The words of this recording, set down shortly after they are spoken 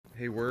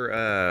Hey,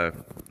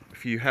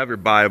 if you have your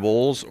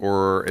Bibles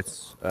or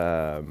it's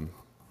on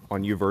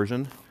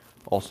YouVersion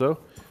also,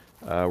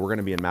 we're going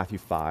to be in Matthew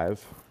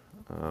 5,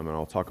 and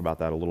I'll talk about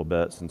that a little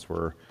bit since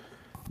we're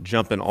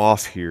jumping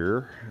off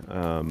here.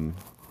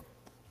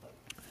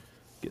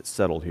 Get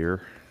settled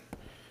here.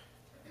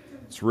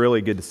 It's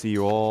really good to see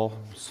you all.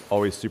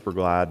 Always super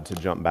glad to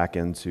jump back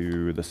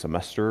into the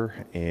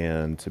semester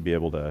and to be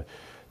able to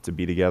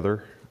be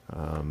together.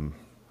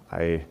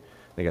 I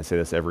think I say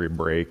this every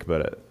break,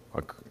 but at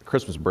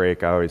Christmas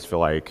break, I always feel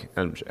like,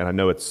 and I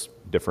know it's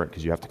different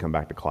because you have to come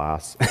back to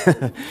class,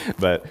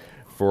 but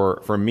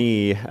for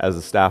me as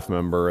a staff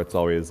member, it's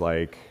always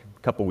like a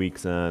couple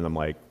weeks in, I'm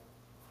like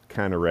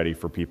kind of ready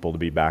for people to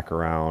be back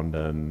around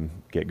and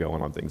get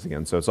going on things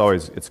again. So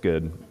it's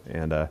good,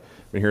 and I've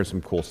been hearing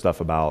some cool stuff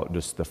about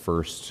just the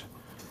first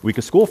week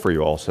of school for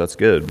you all, so that's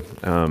good.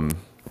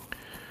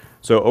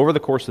 So over the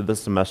course of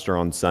this semester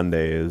on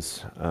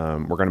Sundays,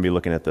 we're going to be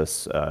looking at the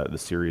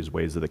series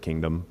Ways of the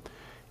Kingdom.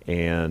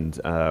 And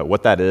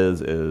what that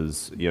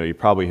is, you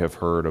probably have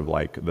heard of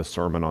like the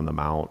Sermon on the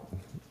Mount,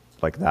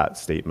 like that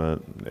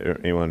statement.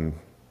 Anyone,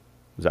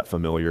 is that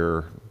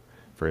familiar?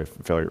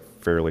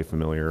 Fairly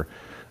familiar.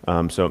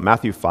 So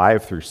Matthew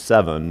 5 through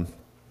 7,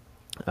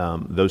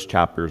 those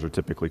chapters are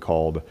typically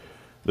called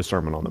the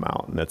Sermon on the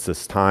Mount. And it's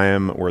this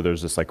time where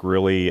there's this like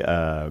really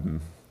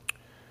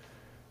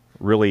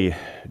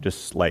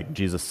just like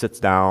Jesus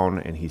sits down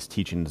and he's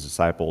teaching his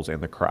disciples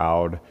and the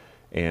crowd,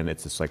 and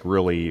it's this like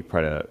really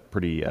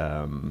pretty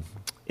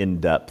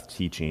in-depth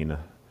teaching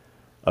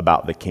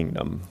about the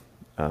kingdom,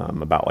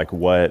 about like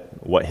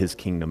what his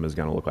kingdom is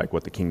going to look like,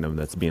 what the kingdom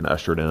that's being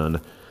ushered in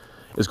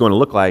is going to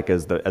look like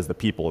as the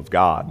people of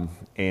God.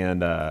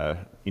 And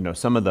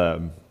some of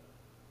the,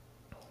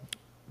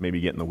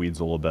 maybe get in the weeds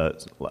a little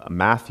bit,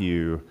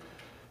 Matthew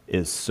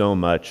is so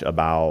much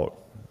about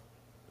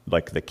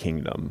like the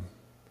kingdom.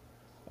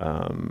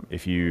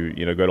 If you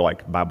go to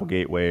like Bible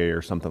Gateway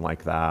or something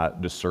like that,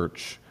 just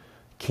search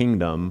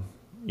kingdom,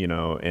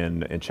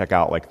 and check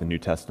out like the New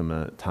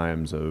Testament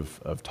times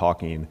of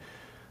talking.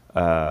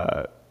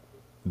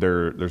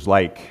 There's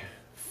like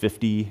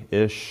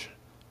 50-ish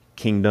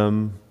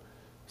kingdom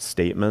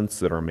statements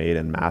that are made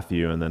in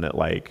Matthew, and then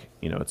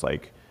it's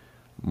like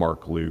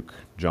Mark, Luke,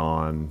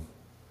 John,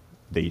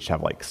 they each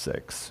have like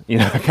 6,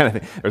 kind of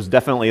thing. There's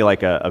definitely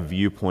like a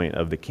viewpoint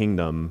of the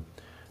kingdom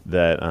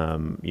that,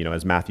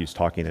 as Matthew's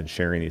talking and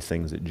sharing these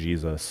things that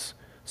Jesus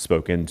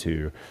spoke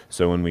into.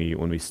 So when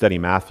we study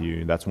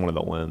Matthew, that's one of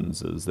the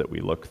lenses that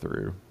we look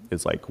through,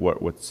 is like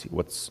what's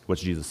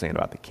Jesus saying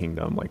about the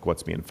kingdom, like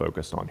what's being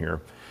focused on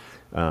here.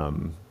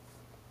 The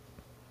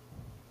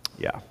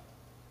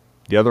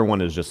other one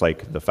is just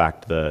like the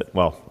fact that,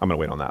 well, I'm going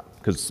to wait on that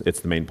because it's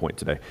the main point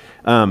today.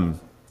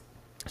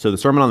 So the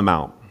Sermon on the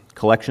Mount,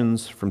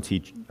 collections from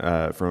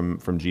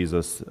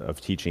Jesus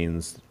of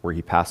teachings where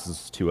he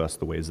passes to us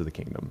the ways of the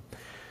kingdom,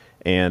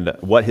 and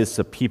what his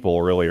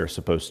people really are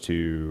supposed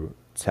to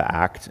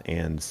act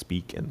and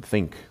speak and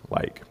think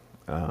like.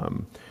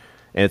 And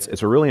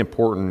it's a really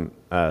important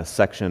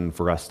section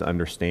for us to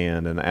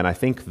understand, and I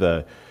think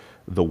the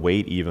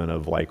weight even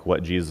of like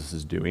what Jesus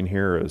is doing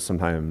here is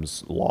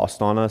sometimes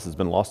lost on us. It's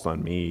been lost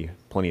on me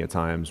plenty of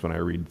times when I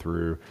read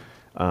through.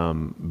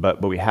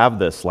 But we have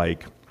this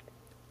like,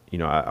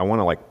 I want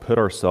to like put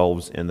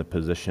ourselves in the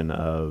position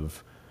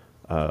of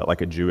like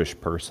a Jewish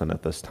person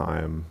at this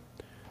time,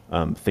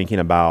 thinking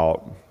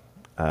about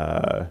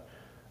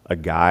a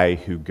guy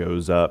who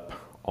goes up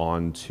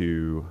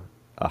onto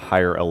a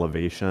higher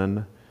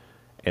elevation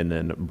and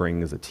then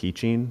brings a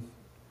teaching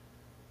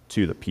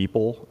to the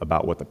people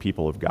about what the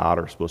people of God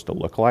are supposed to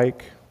look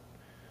like.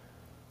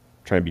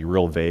 I'm trying to be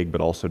real vague,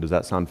 but also, does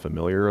that sound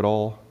familiar at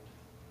all?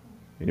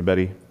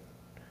 Anybody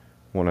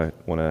want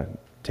to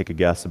take a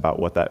guess about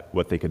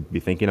what they could be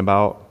thinking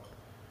about?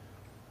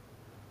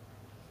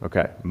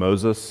 Okay,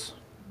 Moses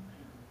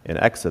in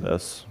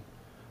Exodus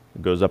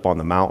goes up on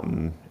the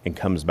mountain and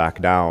comes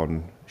back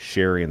down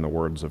sharing the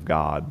words of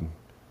God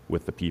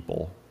with the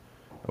people.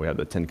 We have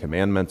the 10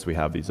 Commandments, we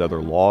have these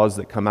other laws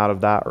that come out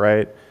of that,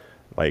 right?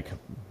 Like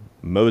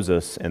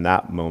Moses in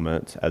that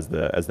moment, as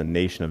the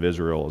nation of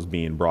Israel is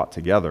being brought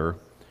together,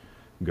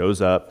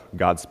 goes up,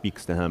 God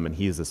speaks to him, and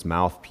he's this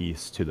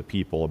mouthpiece to the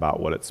people about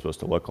what it's supposed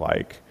to look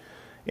like.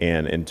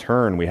 And in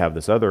turn, we have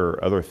this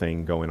other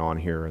thing going on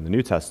here in the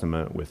New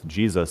Testament with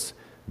Jesus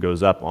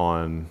goes up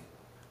on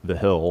the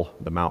hill,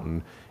 the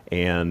mountain,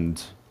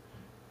 and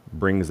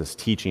brings this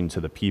teaching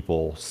to the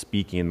people,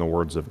 speaking the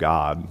words of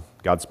God.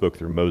 God spoke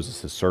through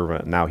Moses, his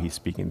servant, and now he's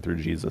speaking through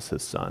Jesus,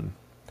 his son.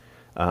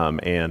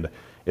 And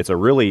it's a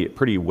really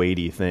pretty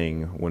weighty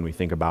thing when we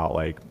think about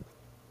like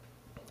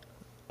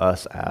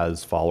us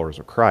as followers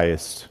of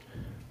Christ.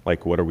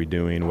 Like, what are we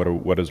doing? What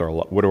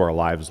do our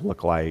lives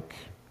look like?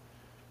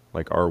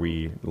 Like, are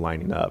we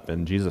lining up?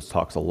 And Jesus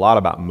talks a lot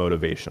about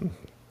motivation.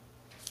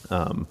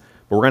 But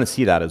we're going to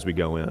see that as we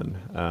go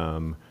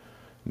in.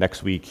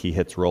 Next week, he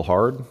hits real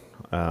hard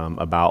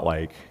about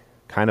like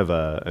kind of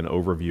an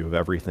overview of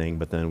everything,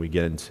 but then we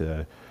get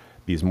into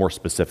these more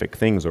specific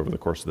things over the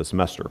course of the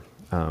semester.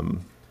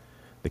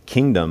 The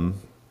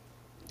kingdom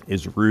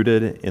is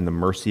rooted in the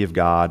mercy of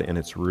God, and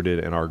it's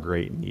rooted in our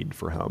great need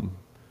for him.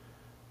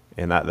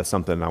 And that's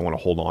something I want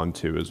to hold on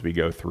to as we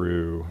go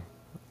through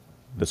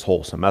this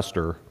whole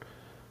semester,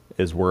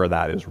 is where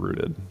that is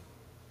rooted.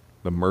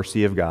 The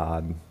mercy of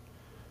God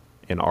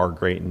and our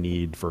great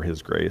need for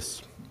his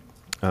grace.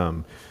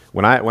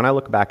 When I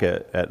look back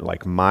at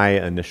like my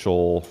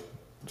initial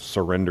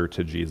surrender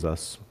to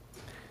Jesus,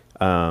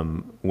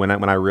 when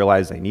I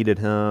realized I needed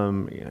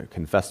him,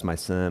 confessed my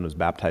sin, was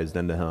baptized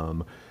into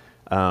him,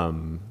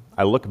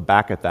 I look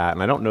back at that,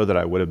 and I don't know that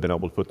I would have been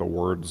able to put the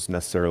words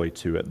necessarily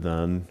to it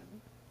then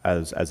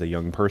as a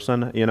young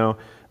person,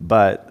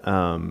 but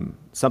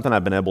something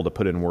I've been able to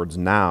put in words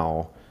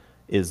now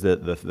is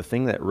that the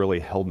thing that really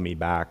held me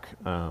back,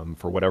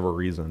 for whatever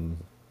reason,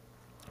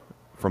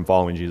 from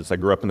following Jesus. I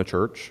grew up in the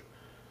church,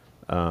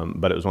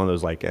 but it was one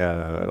of those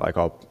I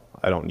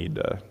don't need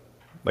to,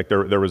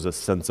 there was a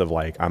sense of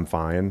I'm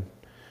fine,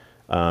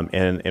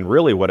 and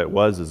really what it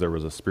was is there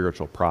was a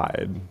spiritual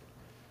pride,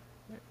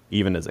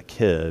 even as a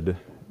kid,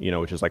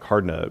 which is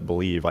hard to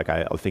believe.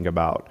 I think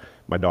about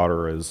my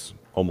daughter is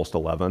almost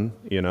 11,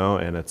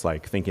 and it's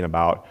thinking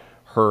about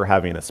her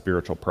having a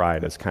spiritual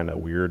pride is kind of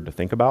weird to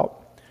think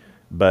about,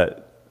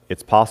 but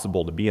it's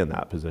possible to be in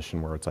that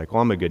position where it's well,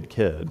 I'm a good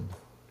kid,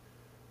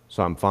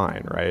 so I'm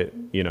fine, right?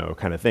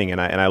 Kind of thing. And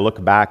I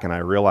look back and I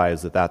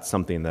realize that that's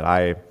something that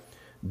I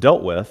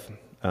dealt with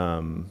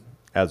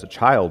as a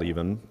child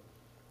even.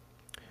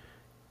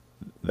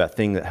 That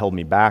thing that held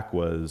me back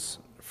was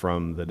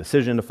from the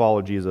decision to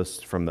follow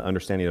Jesus, from the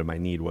understanding of my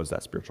need, was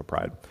that spiritual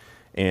pride.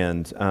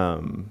 And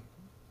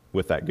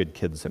with that good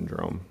kid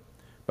syndrome.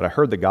 But I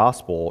heard the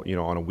gospel,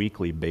 on a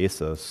weekly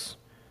basis,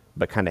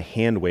 but kind of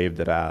hand-waved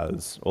it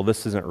as, well,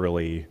 this isn't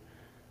really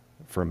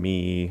for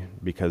me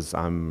because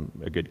I'm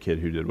a good kid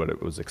who did what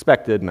it was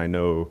expected and I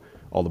know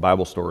all the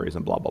Bible stories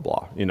and blah, blah,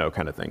 blah,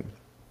 kind of thing.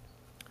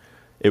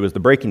 It was the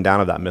breaking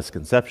down of that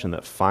misconception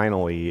that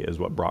finally is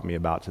what brought me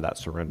about to that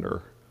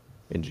surrender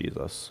in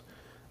Jesus,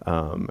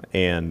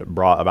 and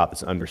brought about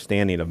this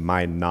understanding of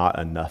my not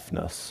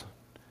enoughness.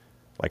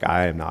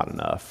 I am not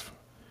enough.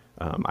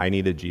 I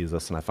needed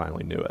Jesus, and I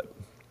finally knew it.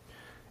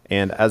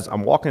 And as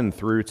I'm walking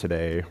through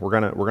today, we're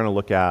gonna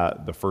look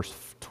at the first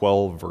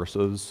 12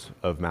 verses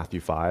of Matthew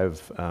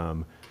 5.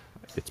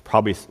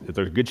 There's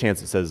a good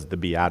chance it says the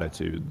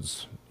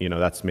Beatitudes.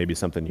 That's maybe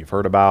something you've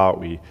heard about.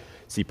 We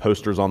see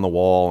posters on the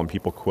wall and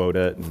people quote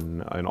it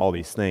and all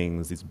these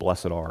things, these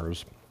blessed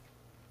are's.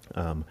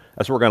 That's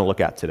what we're gonna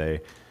look at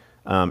today.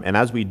 And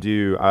as we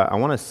do, I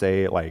want to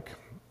say I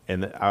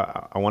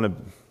want to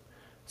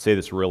say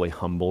this really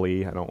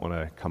humbly. I don't want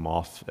to come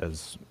off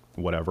as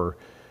whatever.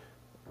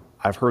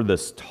 I've heard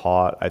this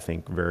taught, I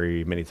think,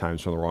 very many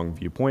times from the wrong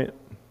viewpoint.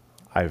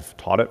 I've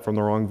taught it from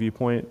the wrong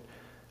viewpoint.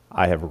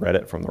 I have read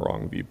it from the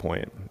wrong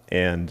viewpoint.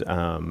 And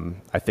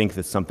I think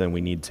that's something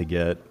we need to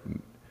get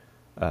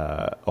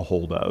a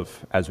hold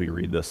of as we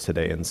read this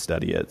today and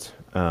study it.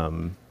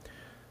 I'm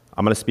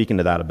going to speak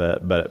into that a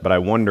bit, but I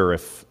wonder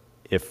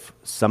if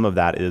some of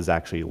that is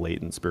actually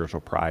latent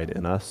spiritual pride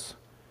in us,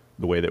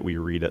 the way that we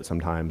read it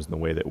sometimes and the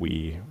way that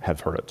we have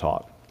heard it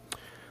taught.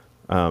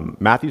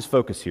 Matthew's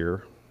focus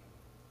here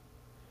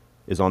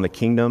is on the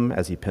kingdom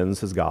as he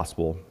pens his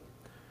gospel,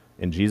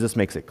 and Jesus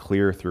makes it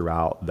clear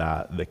throughout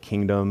that the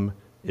kingdom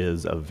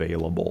is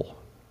available.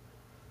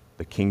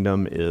 The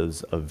kingdom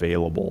is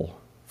available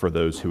for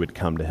those who would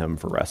come to him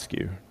for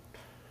rescue.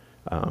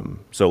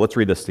 So let's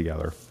read this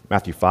together.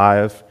 Matthew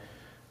 5,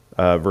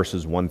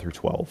 verses 1 through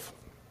 12.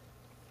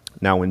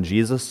 Now when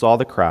Jesus saw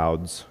the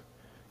crowds,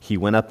 he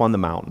went up on the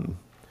mountain,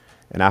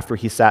 and after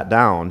he sat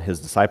down, his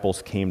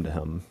disciples came to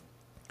him.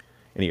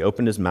 And he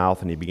opened his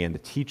mouth and he began to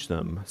teach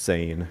them,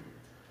 saying,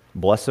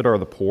 "Blessed are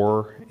the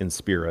poor in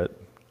spirit,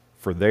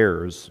 for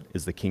theirs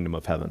is the kingdom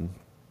of heaven.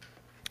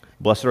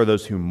 Blessed are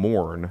those who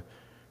mourn,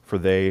 for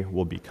they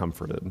will be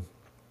comforted.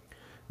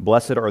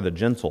 Blessed are the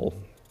gentle,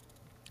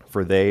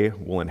 for they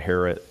will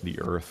inherit the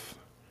earth.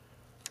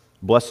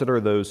 Blessed are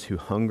those who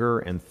hunger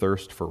and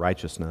thirst for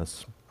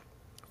righteousness,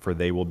 for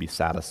they will be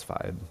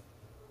satisfied.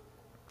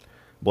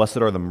 Blessed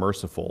are the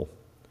merciful,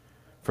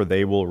 for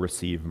they will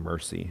receive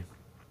mercy.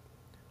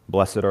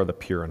 Blessed are the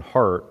pure in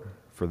heart,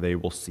 for they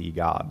will see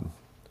God.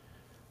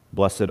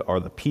 Blessed are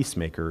the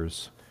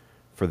peacemakers,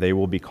 for they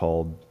will be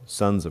called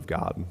sons of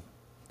God.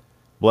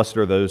 Blessed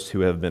are those who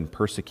have been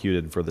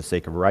persecuted for the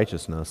sake of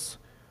righteousness,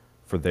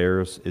 for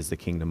theirs is the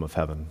kingdom of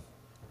heaven.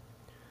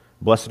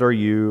 Blessed are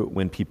you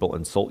when people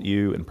insult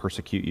you and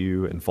persecute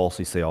you and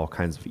falsely say all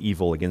kinds of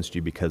evil against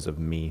you because of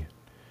me.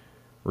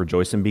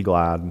 Rejoice and be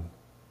glad,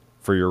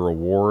 for your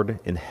reward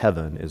in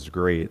heaven is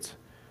great,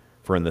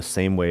 for in the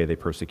same way they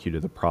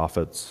persecuted the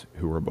prophets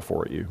who were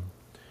before you."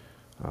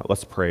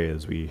 Let's pray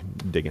as we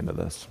dig into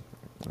this.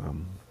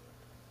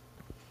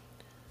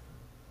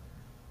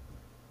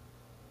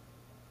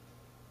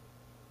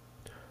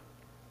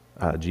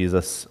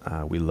 Jesus,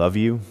 we love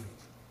you.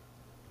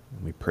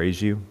 We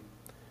praise you.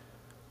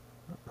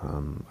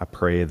 I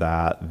pray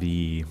that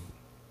the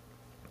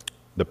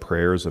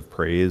prayers of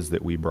praise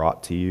that we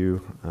brought to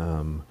you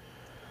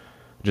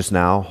just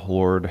now,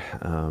 Lord,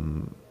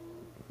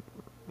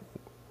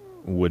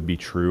 would be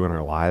true in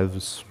our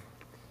lives.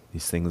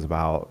 These things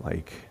about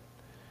like,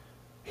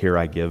 here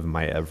I give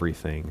my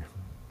everything,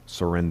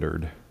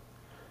 surrendered.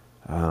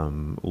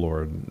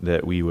 Lord,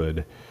 that we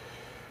would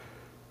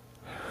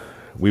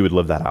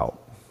live that out,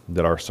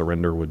 that our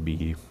surrender would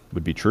be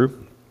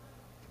true,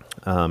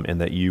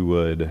 and that you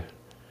would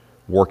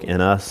work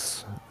in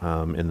us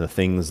in the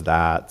things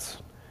that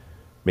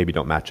maybe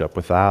don't match up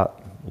with that.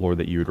 Lord,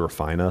 that you would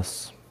refine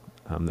us,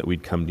 that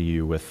we'd come to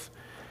you with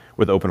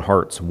open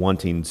hearts,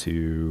 wanting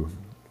to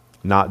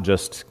not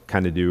just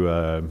kind of do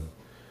a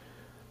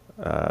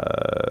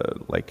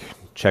like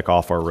check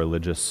off our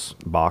religious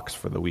box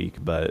for the week,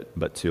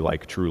 but to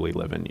like truly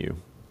live in you.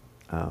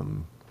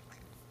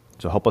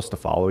 So help us to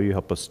follow you,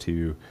 help us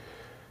to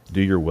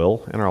do your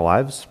will in our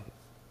lives.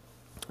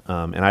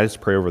 And I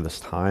just pray over this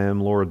time,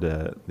 Lord,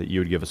 that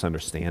you would give us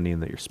understanding,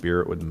 that your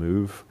Spirit would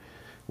move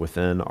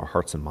within our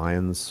hearts and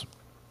minds,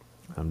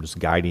 just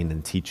guiding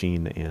and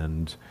teaching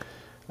and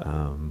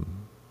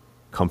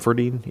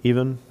comforting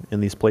even in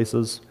these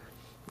places.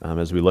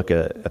 As we look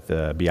at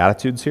the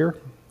Beatitudes here,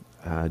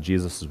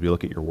 Jesus, as we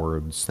look at your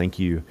words, thank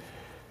you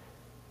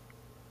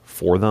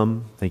for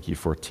them. Thank you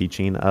for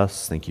teaching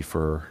us. Thank you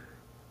for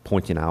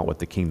pointing out what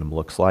the kingdom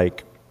looks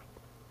like.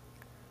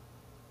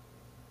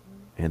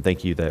 And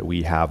thank you that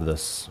we have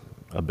this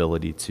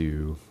ability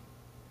to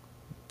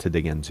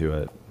dig into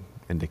it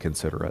and to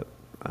consider it.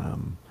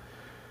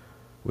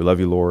 We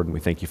love you, Lord, and we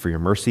thank you for your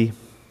mercy.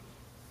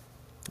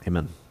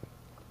 Amen.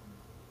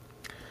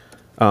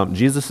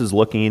 Jesus is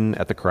looking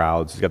at the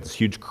crowds. He's got this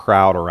huge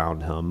crowd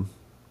around him,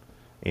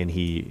 and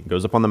he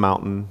goes up on the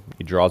mountain.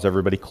 He draws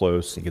everybody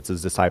close. He gets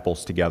his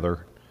disciples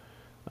together,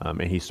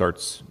 and he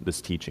starts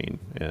this teaching.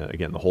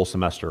 Again, the whole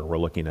semester, we're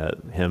looking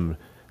at him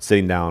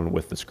sitting down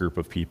with this group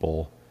of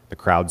people. The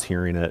crowd's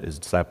hearing it. His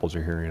disciples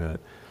are hearing it.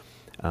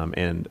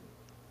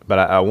 But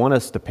I want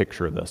us to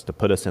picture this, to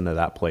put us into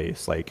that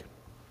place, like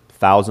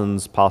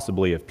thousands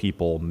possibly of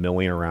people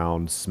milling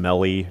around,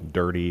 smelly,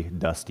 dirty,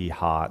 dusty,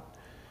 hot.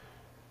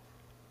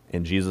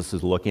 And Jesus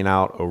is looking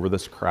out over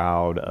this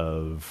crowd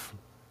of,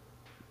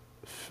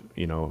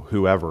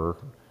 whoever,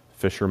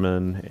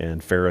 fishermen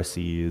and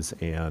Pharisees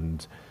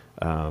and,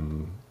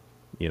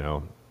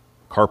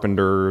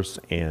 carpenters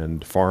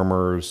and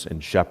farmers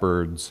and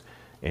shepherds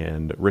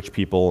and rich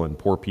people and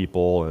poor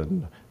people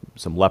and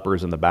some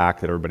lepers in the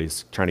back that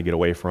everybody's trying to get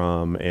away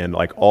from. And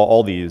like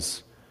all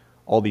these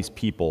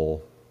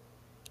people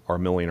are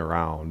milling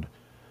around.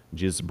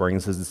 Jesus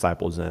brings his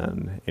disciples in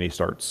and he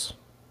starts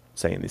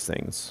saying these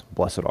things.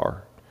 Blessed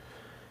are.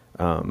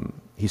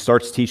 He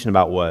starts teaching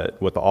about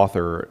what the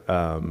author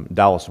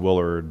Dallas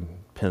Willard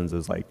pins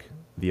as like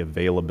the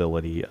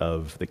availability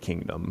of the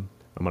kingdom.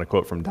 I'm going to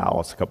quote from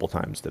Dallas a couple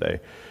times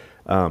today.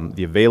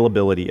 The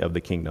availability of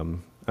the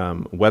kingdom,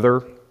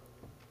 whether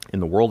in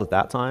the world at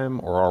that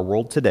time or our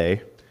world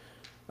today,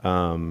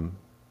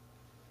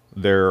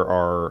 there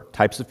are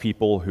types of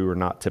people who are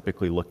not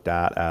typically looked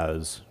at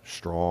as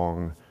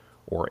strong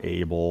or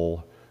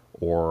able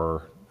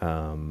or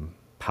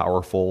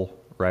powerful,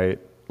 right?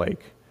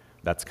 Like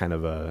that's kind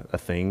of a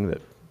thing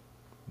that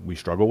we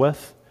struggle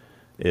with,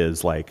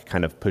 is like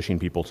kind of pushing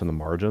people to the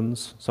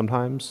margins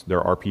sometimes.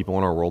 There are people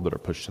in our world that are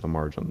pushed to the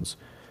margins,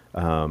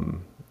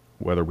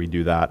 whether we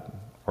do that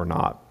or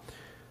not.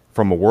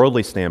 From a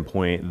worldly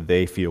standpoint,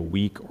 they feel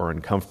weak or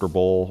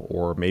uncomfortable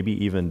or maybe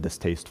even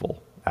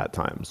distasteful at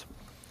times.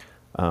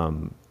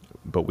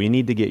 But we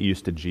need to get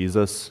used to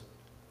Jesus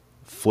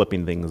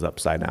flipping things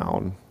upside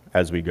down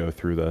as we go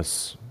through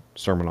this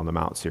Sermon on the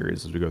Mount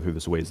series, as we go through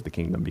this Ways of the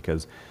Kingdom,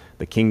 because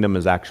the kingdom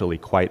is actually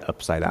quite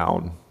upside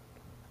down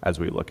as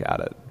we look at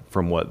it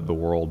from what the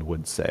world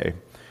would say.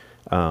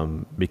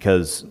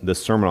 Because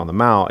this Sermon on the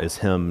Mount is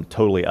him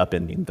totally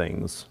upending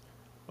things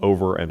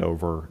over and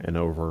over and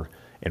over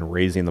and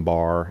raising the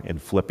bar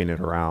and flipping it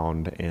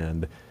around.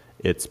 And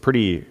it's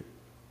pretty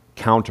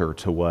counter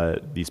to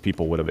what these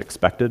people would have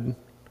expected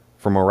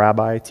from a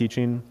rabbi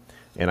teaching.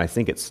 And I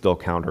think it's still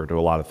counter to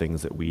a lot of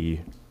things that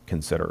we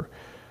consider.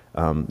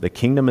 The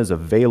kingdom is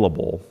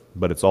available,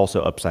 but it's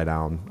also upside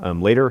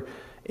down. Later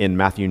in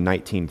Matthew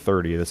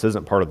 19:30, this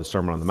isn't part of the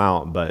Sermon on the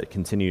Mount, but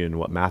continuing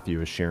what Matthew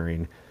is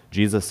sharing,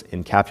 Jesus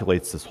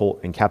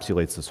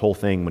encapsulates this whole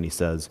thing when he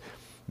says,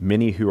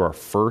 "Many who are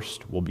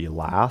first will be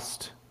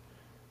last,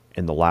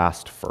 and the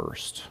last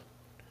first."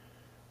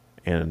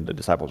 And the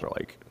disciples are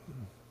like,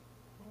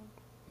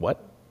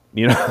 "What?"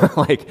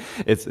 Like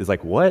it's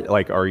like, what?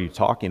 Like, are you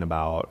talking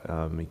about?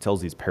 He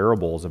tells these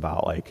parables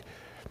about like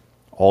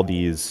all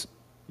these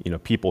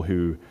people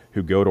who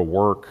go to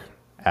work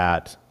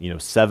at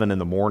 7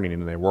 a.m.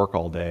 and they work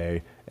all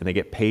day and they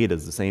get paid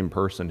as the same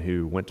person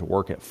who went to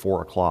work at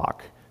 4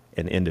 o'clock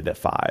and ended at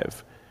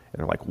 5. And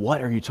they're like,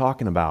 "What are you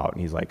talking about?"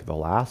 And he's like,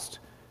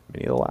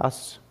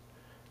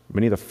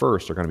 many of the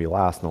first are going to be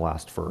last and the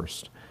last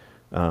first.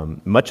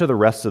 Much of the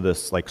rest of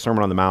this like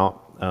Sermon on the Mount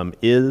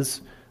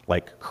is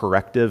like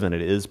corrective and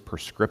it is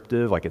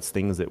prescriptive. Like it's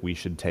things that we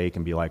should take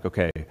and be like,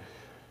 okay,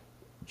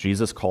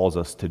 Jesus calls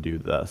us to do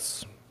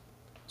this,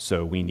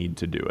 so we need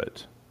to do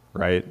it.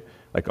 right?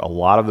 Like a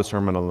lot of the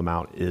Sermon on the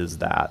Mount is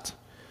that.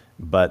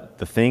 But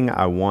the thing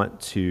I want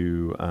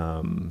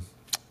to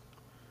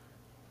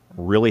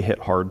really hit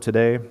hard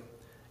today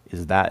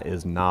is that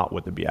is not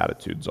what the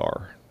Beatitudes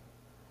are.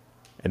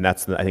 And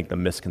that's, I think, the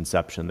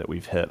misconception that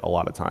we've hit a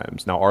lot of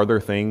times. Now, are there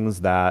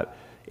things that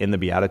in the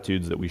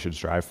Beatitudes that we should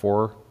strive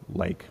for,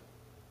 like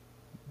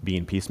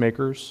being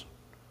peacemakers?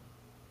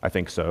 I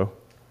think so.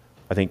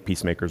 I think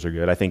peacemakers are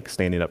good. I think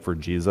standing up for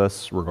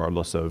Jesus,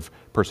 regardless of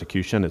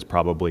persecution, is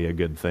probably a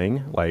good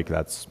thing. Like,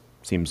 that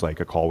seems like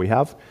a call we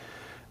have.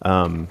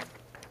 And,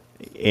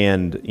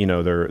 you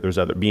know, there's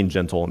other, being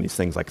gentle and these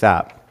things like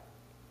that.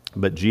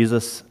 But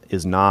Jesus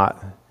is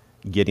not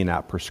getting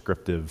at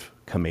prescriptive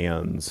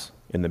commands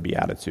in the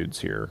Beatitudes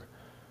here.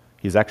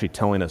 He's actually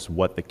telling us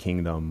what the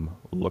kingdom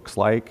looks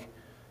like,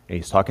 and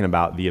he's talking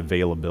about the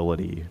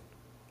availability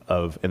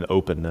of an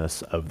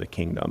openness of the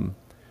kingdom.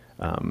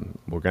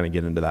 We're going to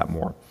get into that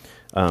more.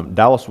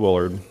 Dallas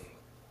Willard,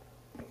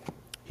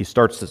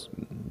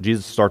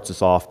 Jesus starts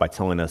us off by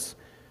telling us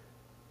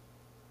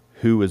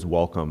who is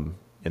welcome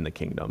in the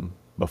kingdom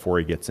before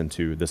he gets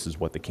into this is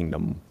what the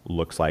kingdom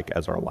looks like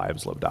as our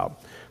lives lived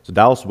out. So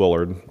Dallas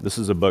Willard, this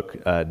is a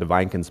book,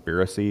 Divine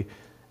Conspiracy.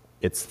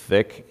 It's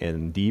thick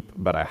and deep,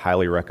 but I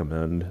highly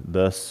recommend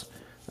this,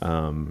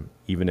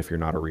 even if you're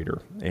not a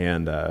reader.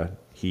 And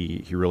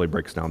he really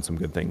breaks down some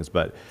good things.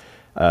 But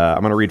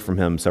I'm going to read from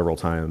him several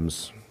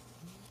times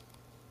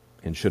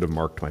and should have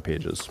marked my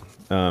pages.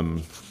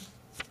 But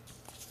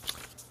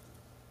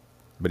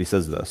he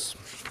says this: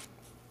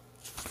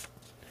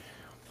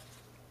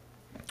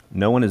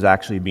 no one is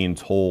actually being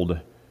told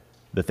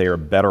that they are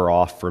better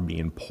off for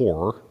being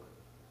poor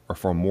or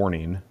for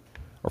mourning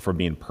or for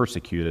being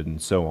persecuted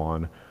and so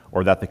on,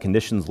 or that the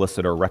conditions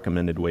listed are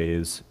recommended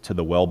ways to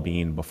the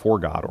well-being before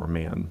God or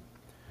man.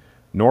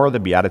 Nor are the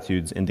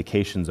Beatitudes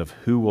indications of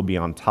who will be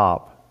on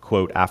top,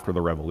 quote, after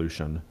the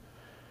revolution.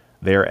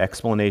 They are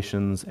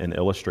explanations and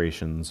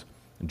illustrations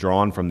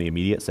drawn from the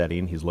immediate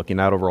setting. He's looking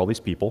out over all these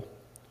people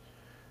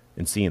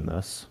and seeing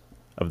this,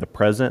 of the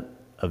present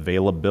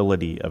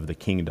availability of the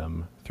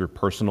kingdom through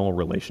personal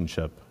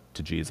relationship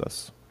to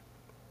Jesus.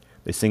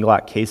 They single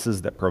out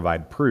cases that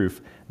provide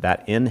proof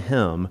that in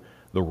him,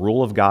 the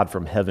rule of God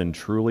from heaven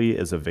truly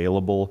is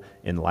available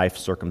in life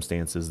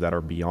circumstances that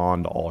are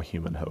beyond all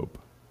human hope.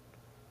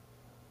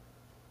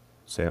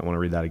 I want to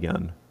read that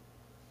again.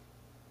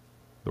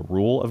 The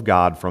rule of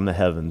God from the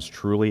heavens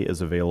truly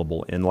is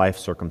available in life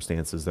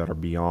circumstances that are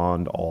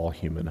beyond all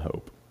human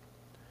hope.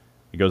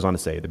 He goes on to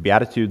say, the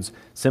Beatitudes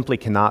simply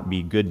cannot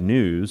be good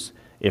news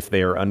if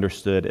they are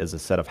understood as a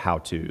set of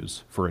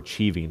how-tos for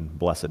achieving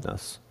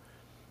blessedness.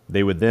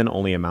 They would then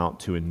only amount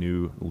to a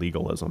new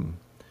legalism.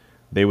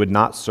 They would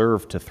not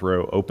serve to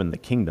throw open the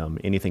kingdom,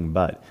 anything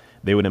but.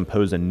 They would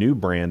impose a new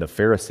brand of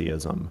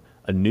Phariseeism,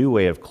 a new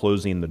way of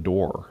closing the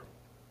door,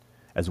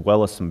 as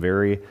well as some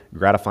very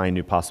gratifying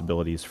new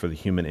possibilities for the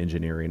human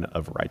engineering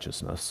of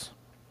righteousness.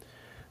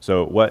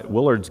 So what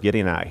Willard's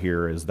getting at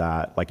here is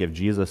that, like, if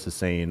Jesus is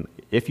saying,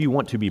 if you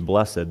want to be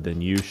blessed,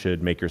 then you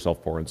should make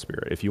yourself poor in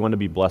spirit. If you want to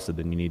be blessed,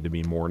 then you need to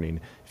be mourning.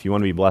 If you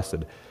want to be blessed,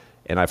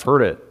 and I've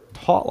heard it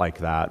taught like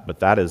that, but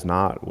that is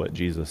not what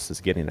Jesus is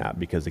getting at,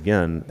 because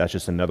again, that's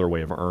just another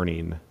way of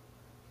earning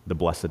the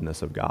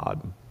blessedness of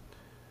God.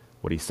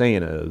 What he's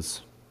saying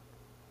is,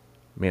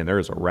 man, there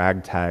is a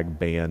ragtag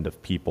band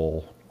of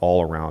people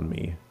all around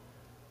me,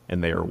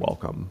 and they are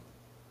welcome.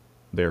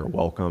 They are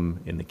welcome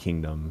in the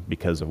kingdom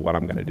because of what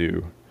I'm going to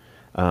do.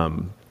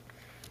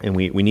 And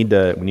we need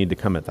to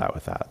come at that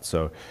with that.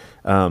 So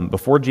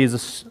before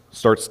Jesus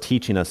starts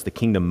teaching us the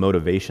kingdom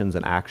motivations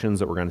and actions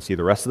that we're going to see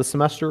the rest of the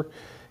semester,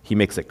 he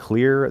makes it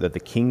clear that the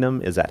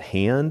kingdom is at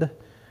hand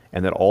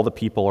and that all the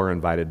people are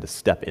invited to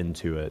step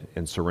into it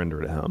and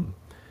surrender to him.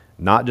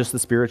 Not just the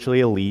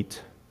spiritually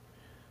elite,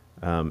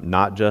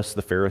 not just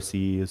the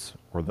Pharisees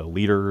or the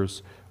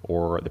leaders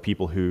or the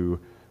people who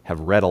have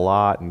read a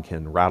lot and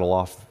can rattle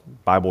off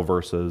Bible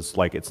verses.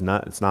 Like, it's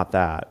not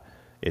that.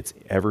 It's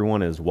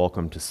everyone is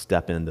welcome to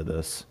step into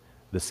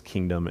this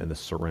kingdom and to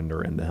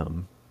surrender into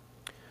him.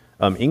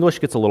 English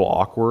gets a little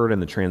awkward in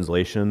the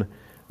translation,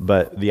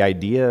 but the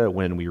idea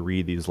when we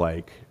read these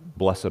like,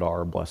 blessed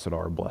are, blessed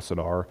are, blessed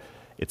are,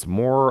 it's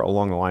more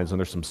along the lines, and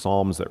there's some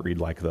Psalms that read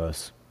like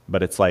this,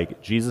 but it's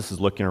like Jesus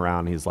is looking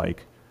around and he's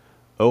like,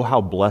 oh,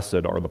 how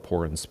blessed are the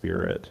poor in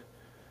spirit,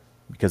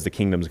 because the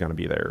kingdom's going to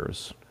be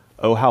theirs.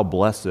 Oh, how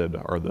blessed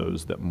are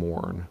those that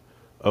mourn.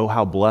 Oh,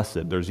 how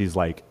blessed. There's these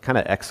like kind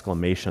of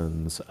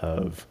exclamations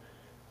of,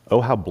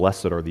 oh, how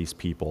blessed are these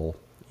people,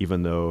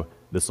 even though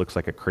this looks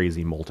like a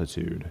crazy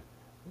multitude.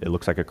 It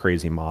looks like a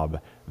crazy mob.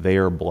 They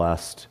are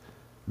blessed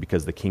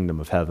because the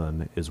kingdom of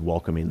heaven is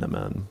welcoming them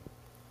in.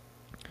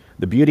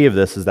 The beauty of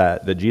this is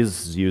that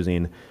Jesus is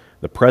using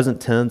the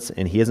present tense,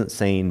 and he isn't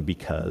saying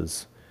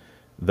because.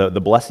 The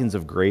blessings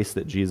of grace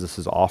that Jesus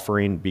is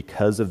offering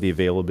because of the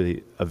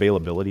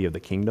availability of the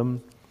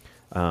kingdom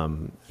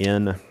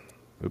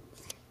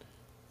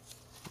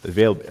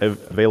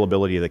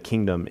availability of the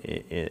kingdom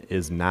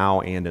is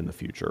now and in the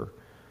future,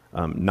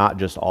 not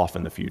just off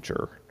in the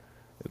future.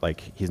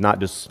 Like, he's not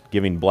just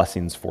giving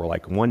blessings for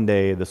like one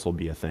day this will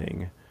be a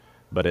thing,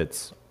 but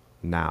it's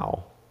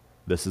now.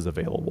 This is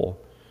available.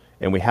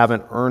 And we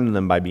haven't earned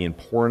them by being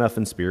poor enough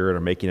in spirit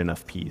or making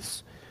enough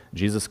peace.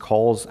 Jesus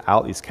calls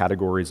out these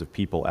categories of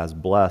people as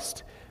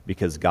blessed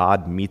because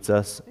God meets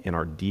us in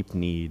our deep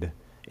need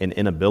and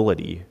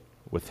inability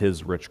with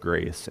his rich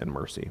grace and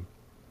mercy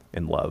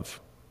and love.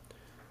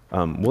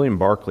 William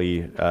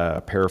Barclay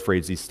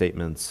paraphrased these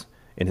statements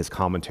in his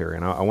commentary,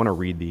 and I want to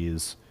read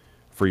these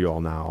for you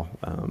all now.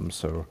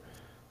 So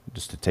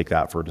just to take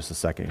that for just a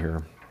second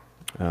here.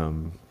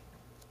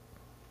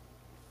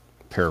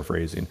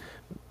 Paraphrasing.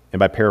 And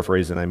by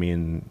paraphrasing, I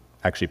mean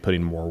actually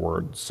putting more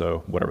words,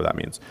 so whatever that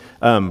means.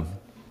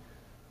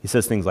 He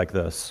says things like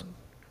this: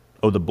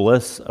 "Oh, the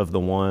bliss of the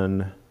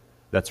one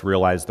that's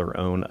realized their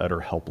own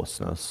utter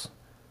helplessness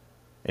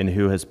and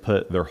who has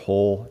put their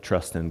whole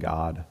trust in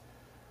God.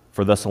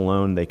 For thus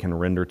alone they can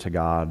render to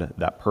God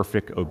that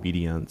perfect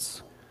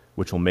obedience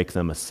which will make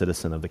them a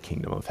citizen of the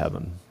kingdom of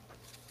heaven.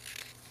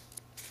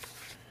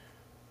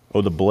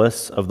 Oh, the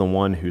bliss of the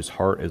one whose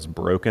heart is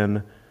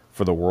broken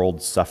for the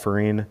world's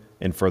suffering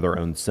and for their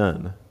own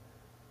sin.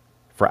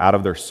 For out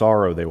of their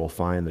sorrow they will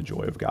find the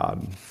joy of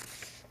God.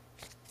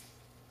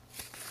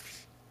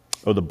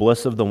 Oh, the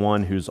bliss of the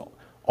one who's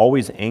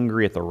always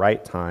angry at the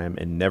right time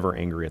and never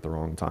angry at the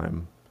wrong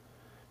time,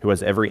 who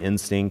has every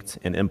instinct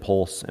and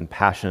impulse and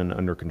passion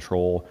under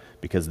control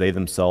because they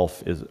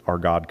themselves are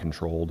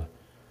God-controlled,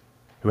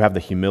 who have the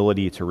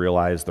humility to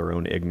realize their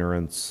own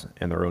ignorance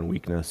and their own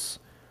weakness,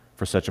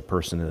 for such a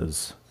person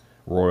is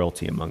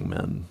royalty among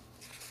men.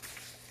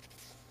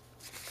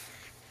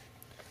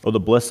 Oh, the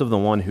bliss of the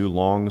one who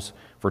longs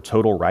for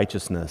total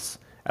righteousness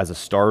as a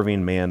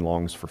starving man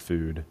longs for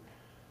food,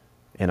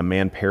 and a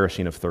man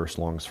perishing of thirst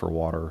longs for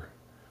water,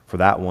 for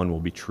that one will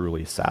be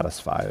truly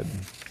satisfied.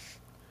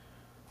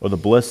 Oh, the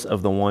bliss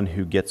of the one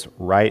who gets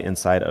right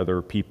inside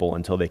other people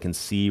until they can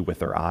see with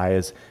their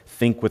eyes,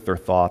 think with their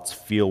thoughts,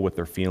 feel with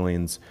their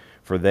feelings,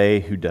 for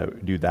they who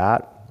do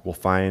that will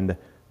find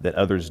that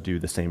others do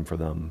the same for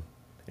them,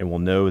 and will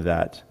know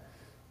that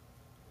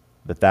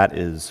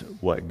is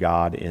what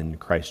God in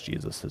Christ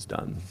Jesus has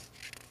done.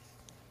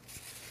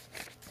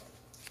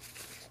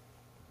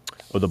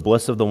 Oh, the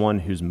bliss of the one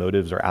whose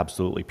motives are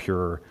absolutely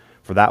pure,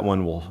 for that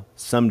one will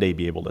someday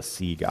be able to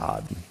see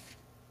God.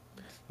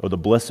 Oh, the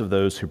bliss of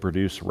those who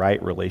produce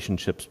right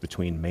relationships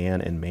between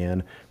man and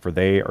man, for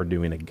they are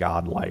doing a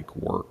God-like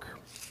work.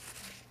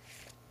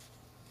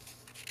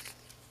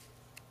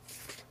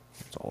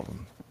 That's all of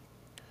them.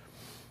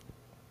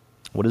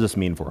 What does this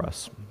mean for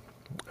us?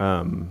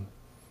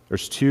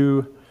 There's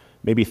two,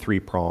 maybe three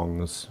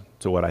prongs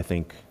to where I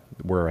think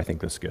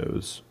this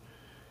goes.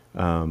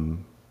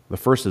 The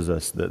first is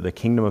this: the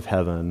kingdom of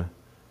heaven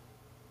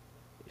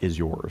is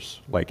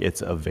yours. Like,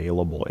 it's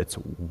available. It's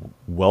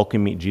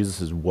welcoming.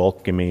 Jesus is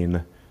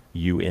welcoming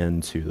you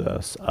into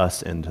this,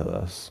 us into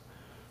this.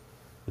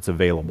 It's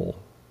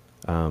available.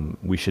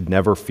 We should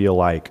never feel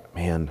like,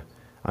 man,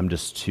 I'm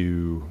just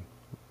too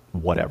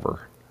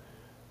whatever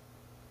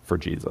for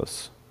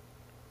Jesus.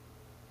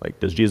 Like,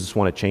 does Jesus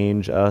want to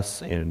change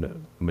us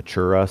and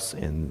mature us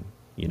and,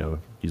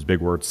 use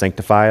big words,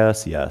 sanctify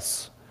us?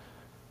 Yes.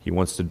 He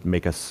wants to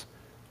make us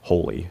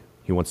holy.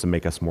 He wants to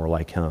make us more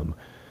like him.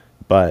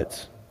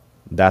 But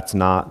that's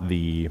not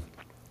the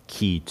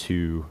key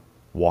to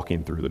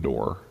walking through the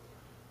door.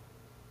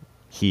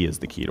 He is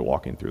the key to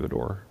walking through the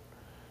door.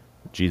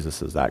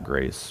 Jesus is that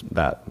grace,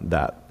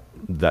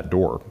 that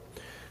door.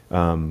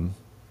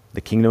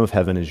 The kingdom of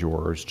heaven is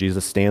yours.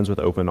 Jesus stands with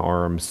open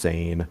arms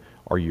saying,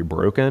 are you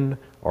broken?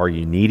 Are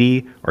you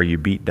needy? Are you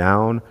beat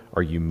down?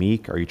 Are you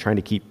meek? Are you trying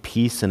to keep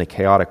peace in a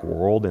chaotic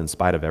world in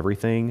spite of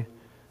everything?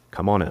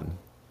 Come on in.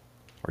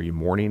 Are you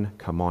mourning?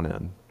 Come on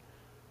in.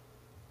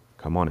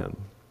 Come on in.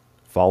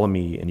 Follow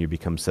me and you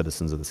become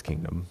citizens of this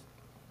kingdom.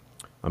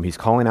 He's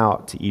calling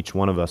out to each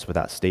one of us with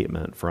that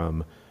statement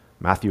from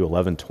Matthew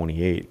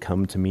 11:28,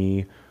 come to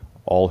me,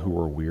 all who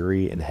are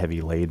weary and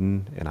heavy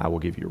laden, and I will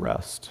give you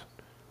rest.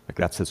 Like,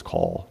 that's his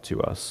call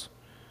to us.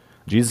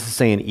 Jesus is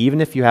saying, even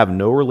if you have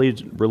no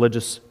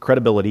religious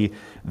credibility,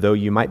 though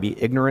you might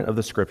be ignorant of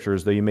the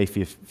scriptures, though you may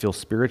feel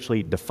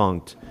spiritually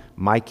defunct,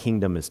 my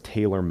kingdom is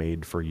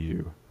tailor-made for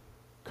you.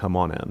 Come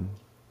on in.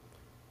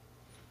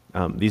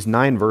 These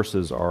 9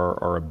 verses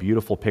are a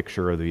beautiful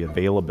picture of the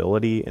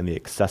availability and the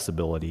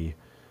accessibility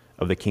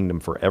of the kingdom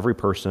for every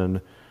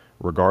person,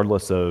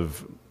 regardless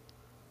of,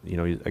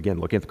 again,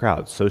 looking at the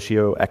crowd,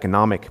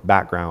 socioeconomic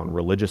background,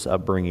 religious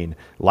upbringing,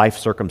 life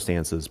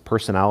circumstances,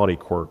 personality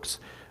quirks,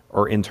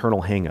 or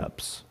internal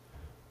hang-ups.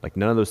 Like,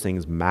 none of those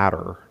things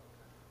matter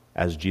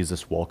as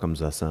Jesus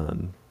welcomes us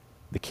in.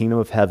 The kingdom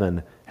of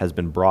heaven has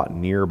been brought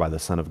near by the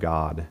Son of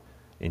God,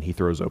 and he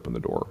throws open the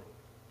door.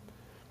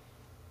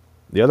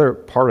 The other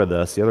part of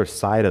this, the other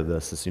side of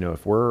this is,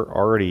 if we're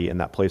already in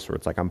that place where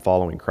it's like, I'm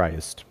following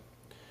Christ,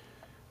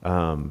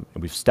 and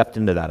we've stepped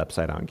into that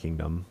upside-down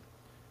kingdom,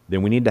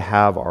 then we need to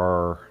have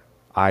our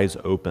eyes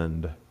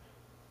opened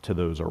to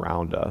those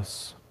around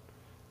us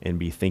and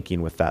be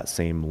thinking with that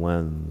same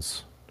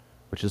lens,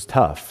 which is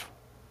tough.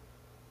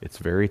 It's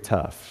very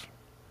tough.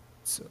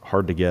 It's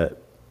hard to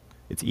get,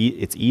 it's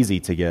easy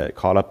to get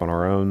caught up in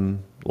our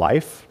own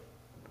life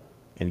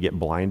and get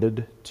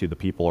blinded to the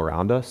people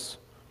around us.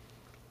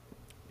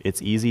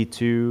 It's easy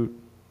to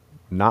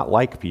not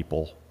like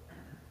people.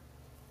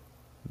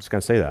 I'm just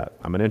going to say that.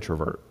 I'm an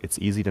introvert. It's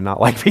easy to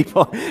not like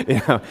people.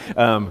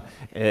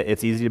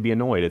 It's easy to be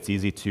annoyed. It's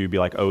easy to be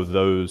like, oh,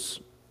 those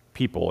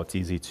people. It's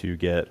easy to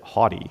get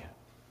haughty,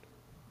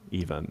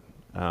 even.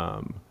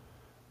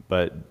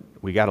 But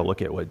we got to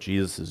look at what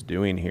Jesus is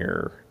doing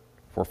here.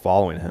 If we're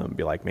following him,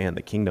 be like, man,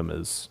 the kingdom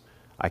is,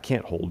 I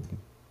can't hold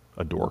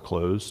a door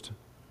closed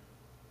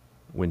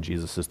when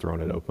Jesus has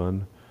thrown it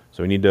open.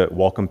 So we need to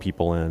welcome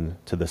people in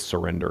to this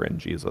surrender in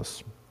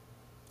Jesus.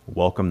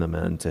 Welcome them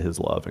into his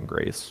love and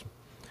grace.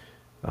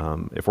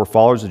 If we're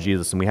followers of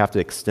Jesus, and we have to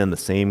extend the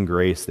same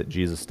grace that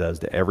Jesus does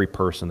to every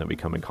person that we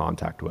come in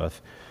contact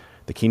with,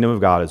 the kingdom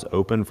of God is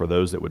open for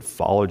those that would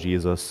follow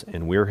Jesus,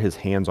 and we're his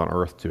hands on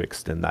earth to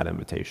extend that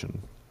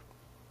invitation.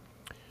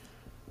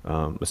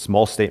 A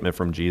small statement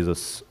from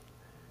Jesus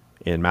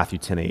in Matthew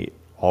 10:8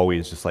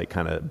 always just like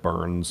kind of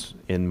burns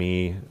in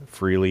me.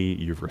 Freely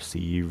you've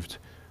received,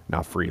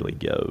 now freely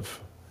give.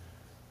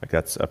 Like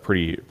that's a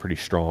pretty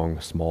strong,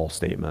 small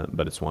statement,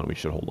 but it's one we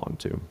should hold on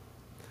to.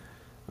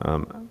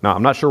 Now,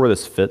 I'm not sure where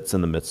this fits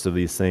in the midst of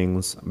these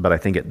things, but I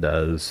think it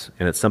does,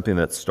 and it's something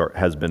that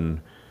has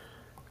been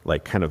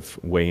like kind of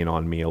weighing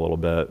on me a little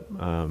bit.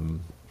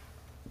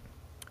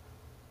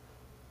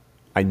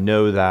 I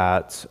know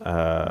that,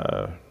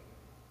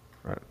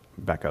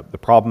 back up, the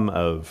problem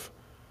of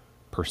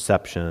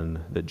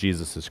perception that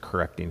Jesus is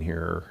correcting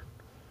here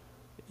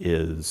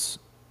is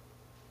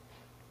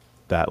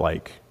that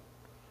like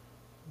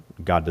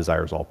God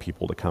desires all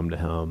people to come to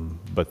him,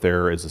 but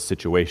there is a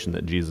situation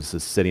that Jesus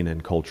is sitting in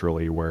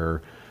culturally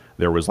where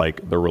there was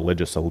like the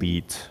religious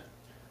elite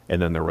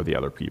and then there were the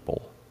other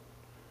people.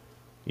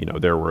 You know,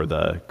 there were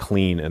the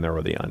clean and there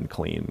were the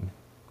unclean,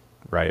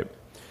 right?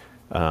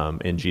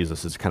 And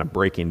Jesus is kind of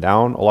breaking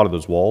down a lot of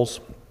those walls.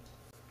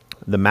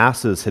 The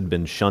masses had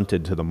been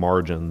shunted to the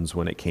margins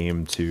when it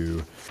came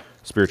to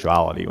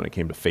spirituality, when it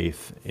came to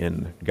faith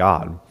in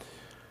God.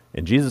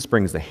 And Jesus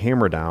brings the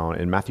hammer down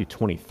in Matthew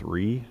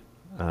 23.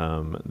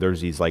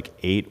 There's these like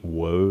 8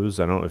 woes.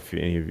 I don't know if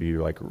any of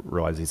you like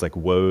realize these like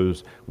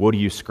woes. Woe to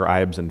you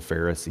scribes and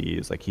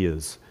Pharisees. Like he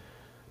is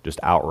just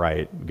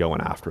outright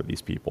going after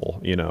these people,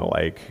 you know,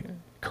 like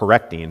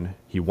correcting.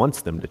 He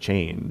wants them to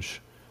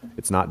change.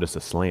 It's not just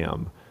a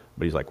slam,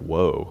 but he's like,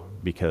 whoa,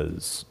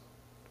 because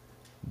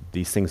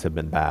these things have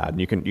been bad. And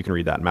you can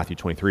read that in Matthew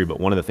 23, but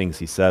one of the things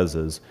he says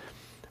is,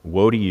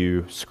 woe to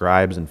you,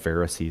 scribes and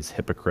Pharisees,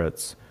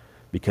 hypocrites,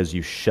 because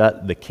you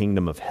shut the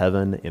kingdom of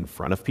heaven in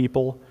front of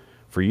people,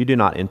 for you do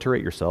not enter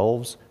it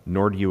yourselves,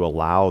 nor do you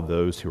allow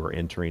those who are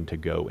entering to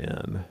go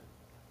in.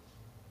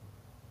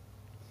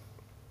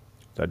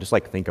 So I just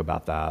like think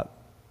about that.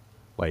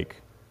 Like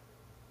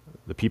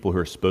the people who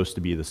are supposed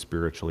to be the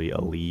spiritually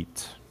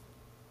elite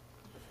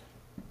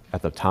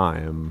at the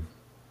time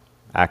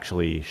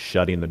actually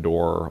shutting the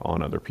door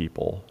on other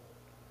people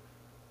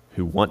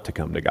who want to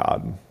come to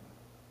God.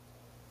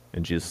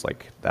 And Jesus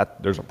like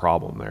that, there's a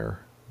problem there,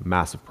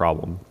 massive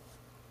problem.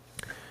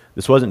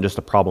 This wasn't just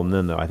a problem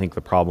then though. I think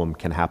the problem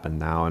can happen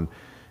now.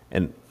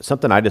 And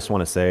something I just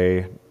want to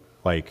say,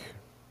 like,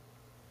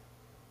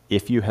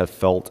 if you have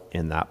felt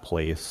in that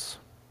place,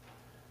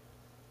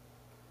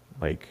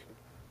 like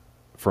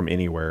from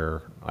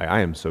anywhere, I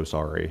am so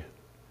sorry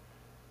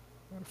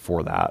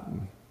for that.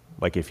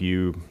 Like if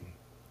you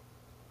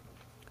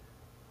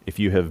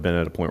have been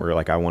at a point where you're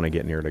like, I want to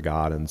get near to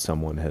God, and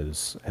someone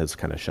has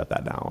kind of shut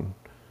that down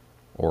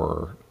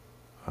or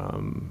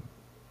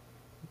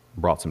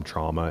brought some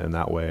trauma in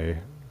that way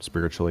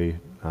spiritually.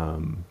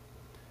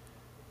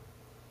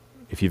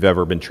 If you've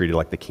ever been treated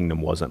like the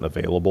kingdom wasn't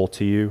available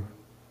to you,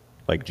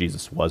 like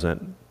Jesus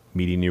wasn't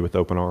meeting you with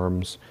open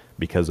arms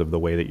because of the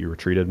way that you were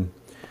treated,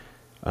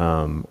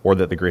 or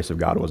that the grace of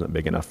God wasn't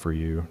big enough for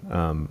you.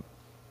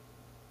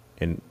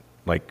 And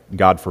like,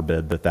 God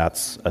forbid that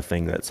that's a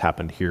thing that's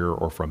happened here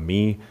or from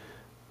me.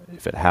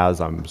 If it has,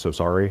 I'm so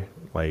sorry.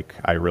 Like,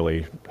 I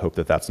really hope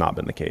that that's not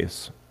been the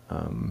case,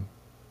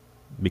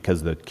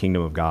 because the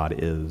kingdom of God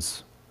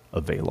is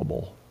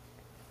available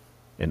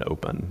and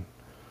open.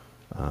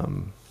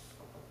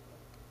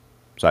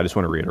 So I just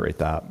want to reiterate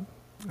that.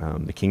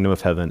 The kingdom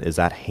of heaven is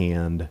at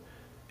hand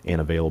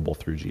and available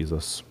through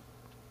Jesus.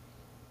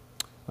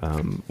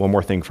 One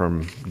more thing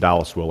from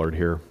Dallas Willard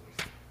here.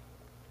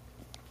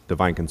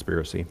 Divine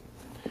conspiracy.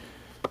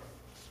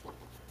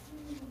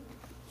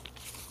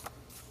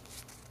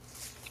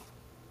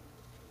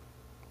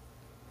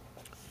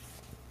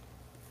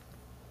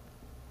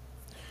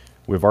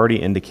 We've already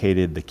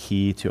indicated the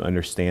key to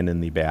understanding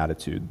the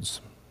Beatitudes.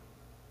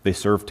 They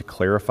serve to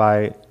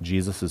clarify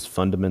Jesus'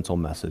 fundamental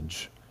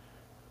message,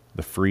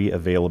 the free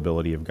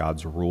availability of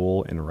God's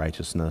rule and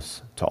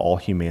righteousness to all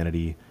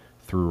humanity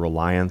through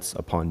reliance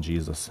upon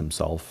Jesus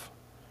himself,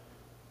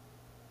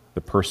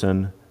 the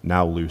person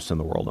now loose in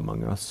the world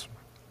among us.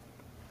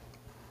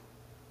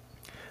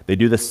 They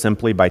do this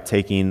simply by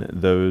taking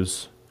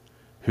those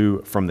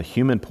who, from the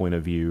human point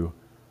of view,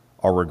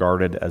 are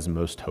regarded as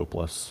most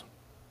hopeless,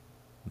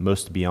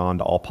 most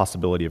beyond all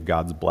possibility of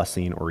God's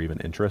blessing or even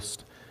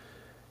interest,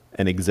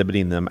 and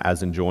exhibiting them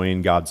as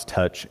enjoying God's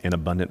touch and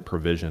abundant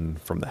provision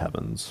from the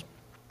heavens.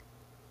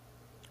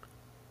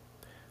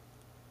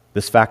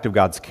 This fact of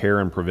God's care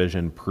and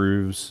provision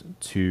proves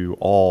to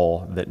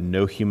all that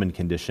no human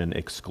condition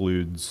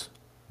excludes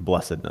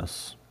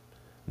blessedness.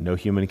 No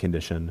human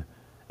condition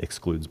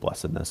excludes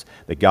blessedness.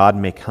 That God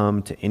may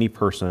come to any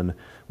person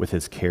with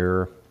his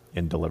care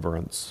and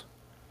deliverance.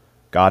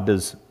 God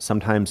does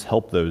sometimes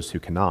help those who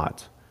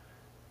cannot.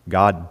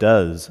 God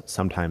does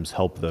sometimes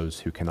help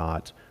those who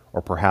cannot,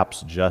 or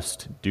perhaps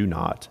just do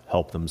not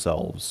help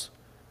themselves.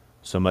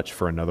 So much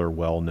for another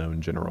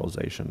well-known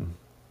generalization.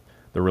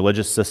 The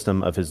religious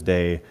system of his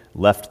day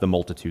left the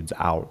multitudes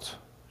out,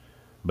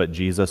 but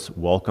Jesus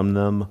welcomed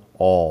them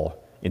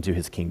all into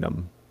his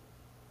kingdom.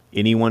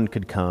 Anyone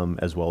could come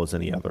as well as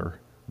any other.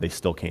 They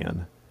still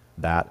can.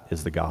 That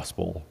is the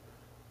gospel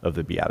of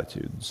the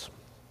Beatitudes.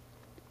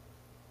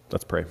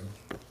 Let's pray.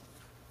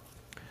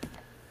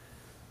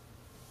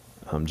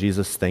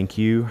 Jesus, thank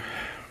you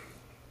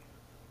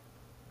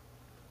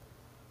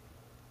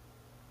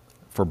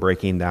for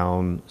breaking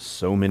down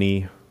so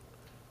many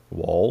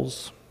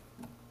walls.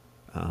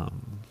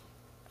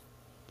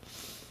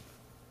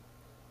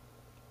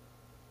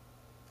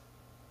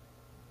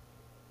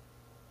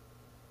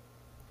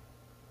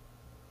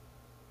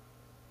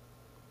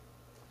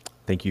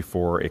 Thank you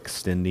for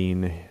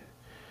extending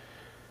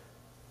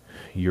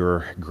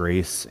your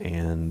grace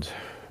and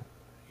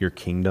your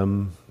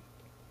kingdom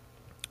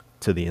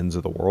to the ends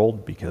of the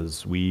world,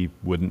 because we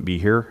wouldn't be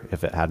here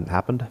if it hadn't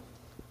happened.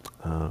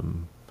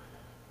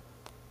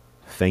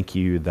 Thank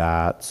you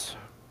that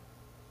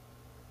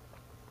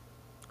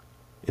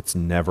it's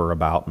never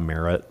about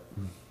merit,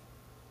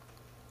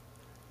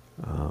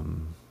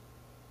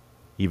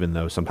 even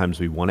though sometimes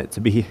we want it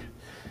to be.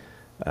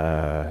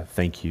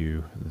 Thank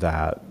you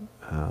that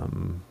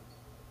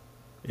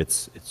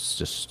it's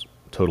just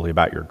totally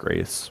about your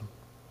grace.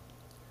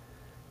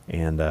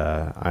 And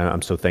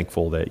I'm so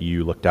thankful that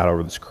you looked out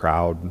over this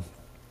crowd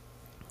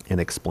and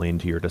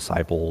explained to your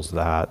disciples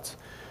that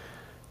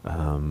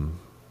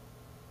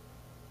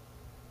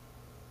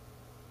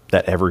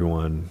that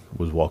everyone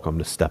was welcome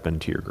to step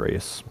into your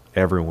grace.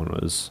 Everyone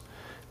was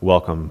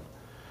welcome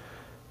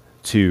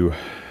to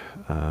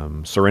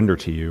surrender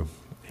to you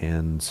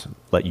and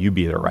let you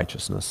be their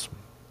righteousness.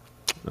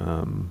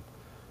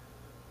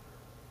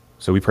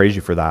 So we praise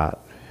you for that.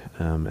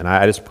 And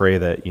I just pray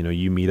that,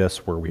 you meet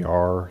us where we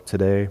are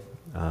today.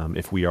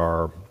 If we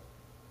are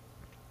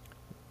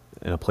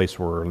in a place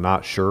where we're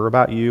not sure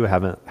about you,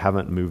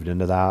 haven't moved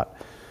into that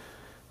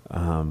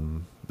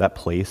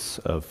place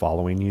of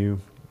following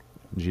you,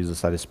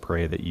 Jesus, I just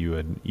pray that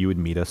you would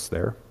meet us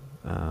there.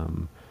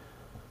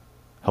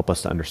 Help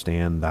us to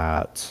understand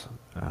that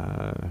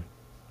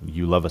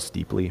you love us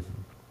deeply,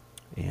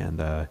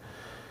 and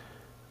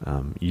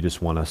you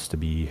just want us to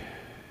be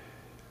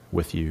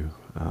with you.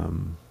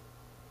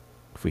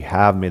 If we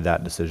have made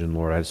that decision,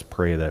 Lord, I just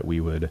pray that we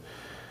would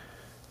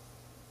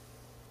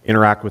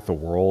interact with the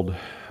world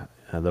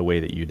the way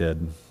that you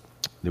did,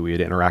 that we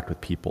would interact with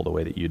people the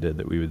way that you did,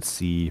 that we would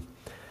see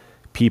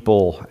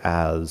people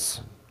as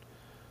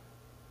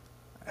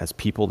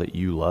people that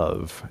you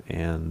love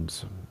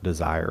and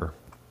desire,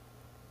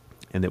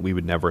 and that we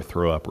would never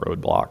throw up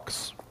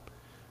roadblocks,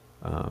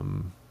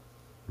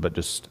 but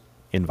just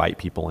invite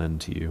people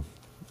into you,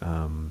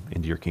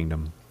 into your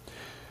kingdom.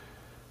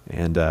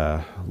 And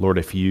Lord,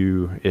 if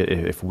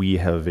we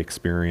have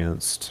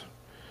experienced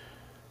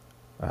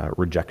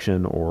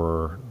rejection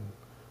or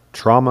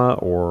trauma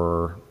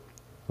or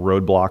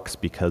roadblocks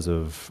because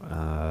of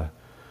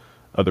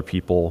other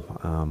people,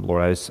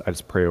 Lord, I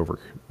just pray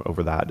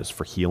over that, just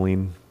for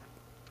healing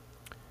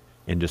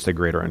and just a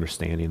greater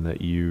understanding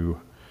that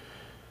you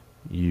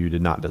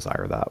did not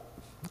desire that.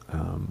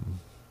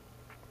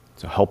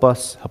 So help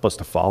us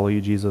to follow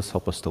you, Jesus.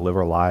 Help us to live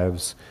our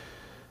lives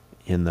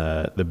in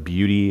the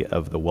beauty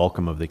of the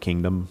welcome of the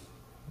kingdom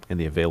and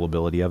the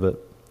availability of it.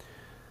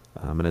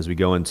 And as we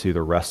go into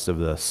the rest of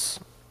this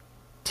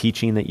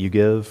teaching that you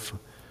give,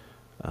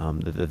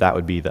 that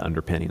would be the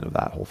underpinning of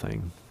that whole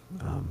thing.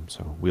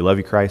 So we love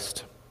you,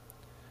 Christ,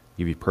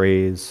 give you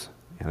praise,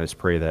 and I just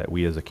pray that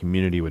we as a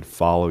community would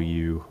follow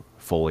you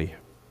fully.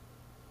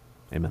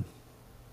 Amen.